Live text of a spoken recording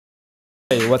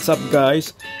Hey, what's up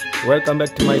guys? Welcome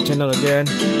back to my channel again.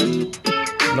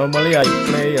 Normally I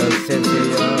play Sensei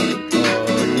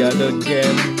the other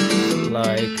game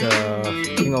like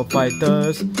King of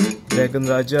Fighters, Dragon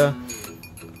Raja,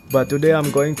 but today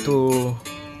I'm going to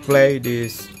play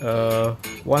this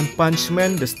One Punch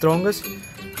Man, the strongest.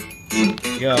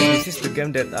 Yeah, this is the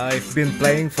game that I've been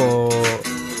playing for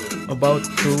about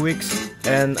 2 weeks,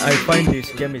 and I find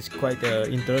this game is quite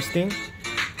interesting,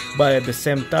 but at the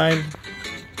same time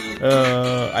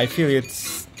I feel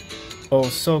it's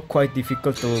also quite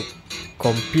difficult to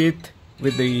compete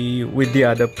with the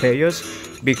other players,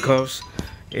 because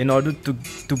in order to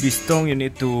be strong you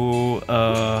need to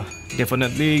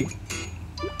definitely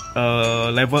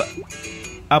level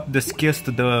up the skills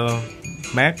to the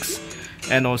max,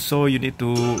 and also you need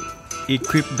to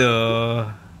equip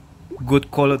the good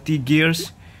quality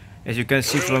gears. As you can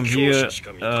see from here,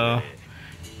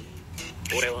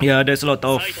 yeah, there's a lot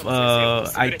of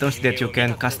items that you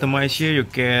can customize here. You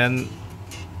can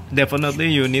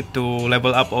definitely you need to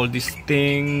level up all these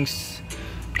things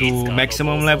to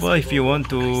maximum level if you want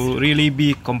to really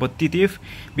be competitive,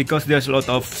 because there's a lot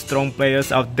of strong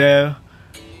players out there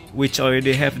which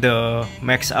already have the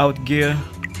max out gear.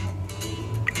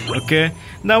 Okay,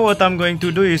 now what I'm going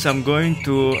to do is I'm going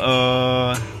to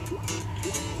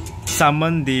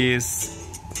summon this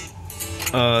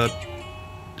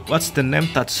what's the name,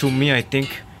 Tatsumi, I think.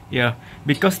 Yeah,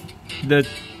 because the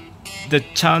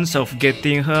chance of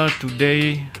getting her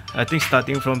today, I think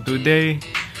starting from today,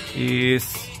 is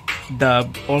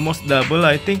almost double,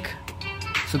 I think.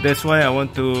 So that's why I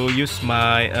want to use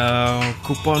my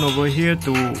coupon over here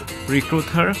to recruit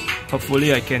her.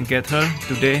 Hopefully I can get her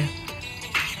today.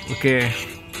 Okay,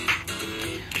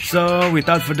 so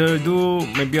without further ado,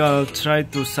 maybe I'll try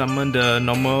to summon the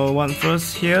normal one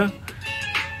first here.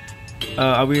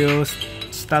 I will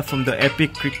start from the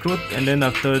epic recruit, and then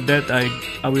after that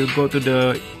I will go to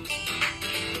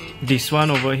this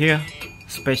one over here,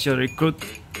 special recruit.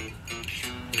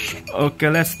 Okay,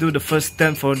 let's do the first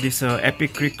step for this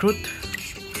epic recruit.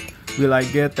 Will I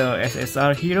get the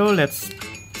SSR hero? Let's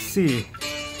see.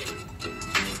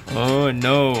 Oh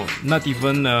no, not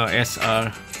even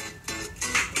SR.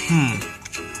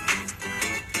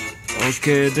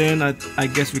 Okay, then I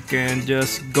guess we can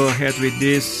just go ahead with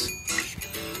this.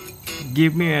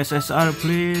 Give me SSR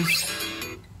please.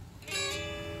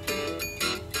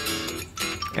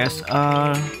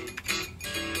 SR.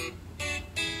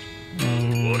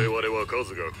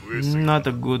 Not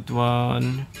a good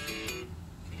one.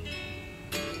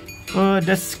 Oh,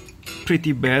 that's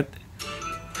pretty bad.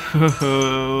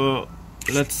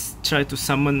 Let's try to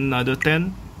summon another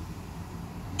 10.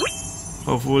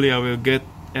 Hopefully I will get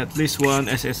at least one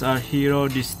SSR hero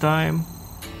this time.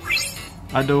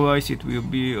 Otherwise it will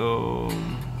be a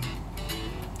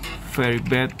very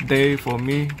bad day for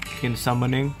me in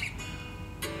summoning.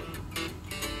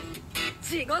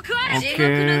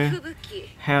 Okay,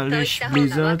 Hellish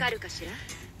Blizzard.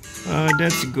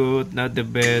 That's good, not the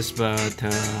best, but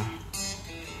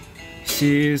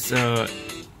she's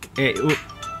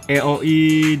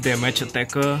AOE damage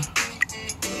attacker.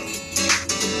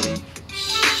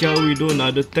 Shall we do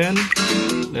another 10?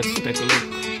 Let's take a look.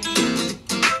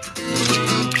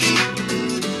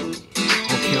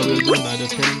 Okay, I will do another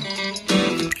 10.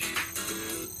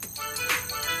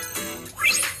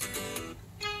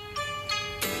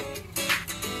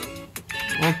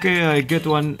 Okay, I get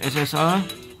one SSR,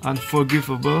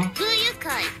 unforgivable.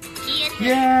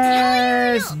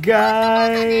 Yes,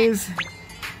 guys!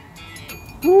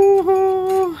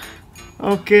 Woohoo!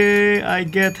 Okay, I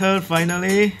get her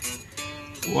finally.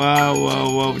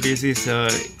 Wow, this is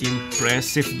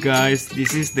impressive, guys.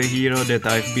 This is the hero that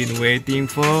I've been waiting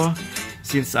for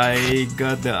since I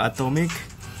got the atomic.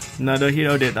 Another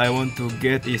hero that I want to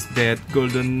get is that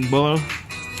golden ball.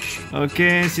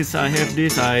 Okay, since I have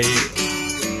this,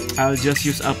 I'll just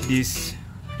use up this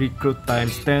recruit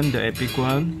times 10, the epic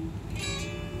one.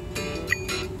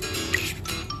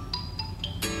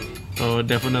 So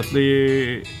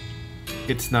definitely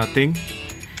it's nothing.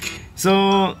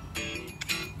 So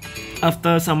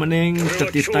after summoning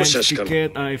 30 times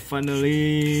ticket, I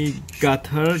finally got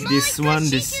her. This one,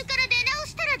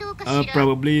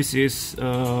 probably she's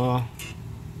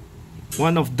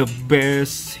one of the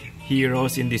best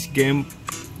heroes in this game.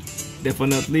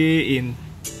 Definitely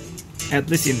at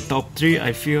least in top 3,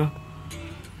 I feel,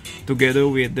 together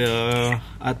with the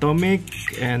atomic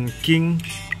and king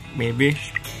maybe.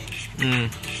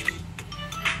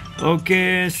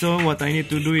 Okay, so what I need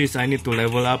to do is I need to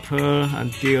level up her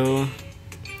until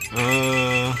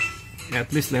at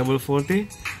least level 40.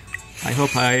 I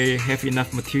hope I have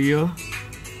enough material.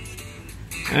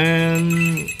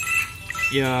 And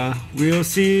yeah, we'll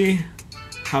see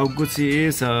how good she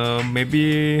is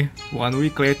maybe 1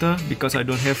 week later, because I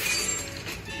don't have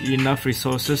enough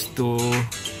resources to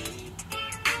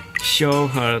show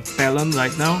her talent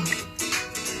right now,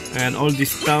 and all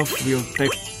this stuff will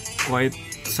take quite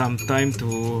some time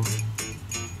to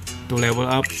level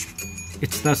up.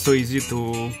 It's not so easy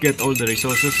to get all the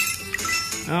resources.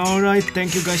 Alright,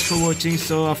 thank you guys for watching.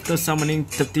 So after summoning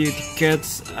 30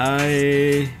 tickets,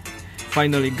 I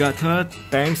finally got her.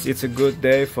 Thanks, it's a good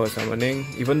day for summoning,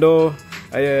 even though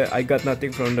I got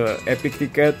nothing from the epic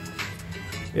ticket.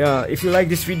 Yeah, if you like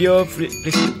this video,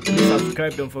 please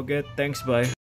subscribe, don't forget. Thanks, bye.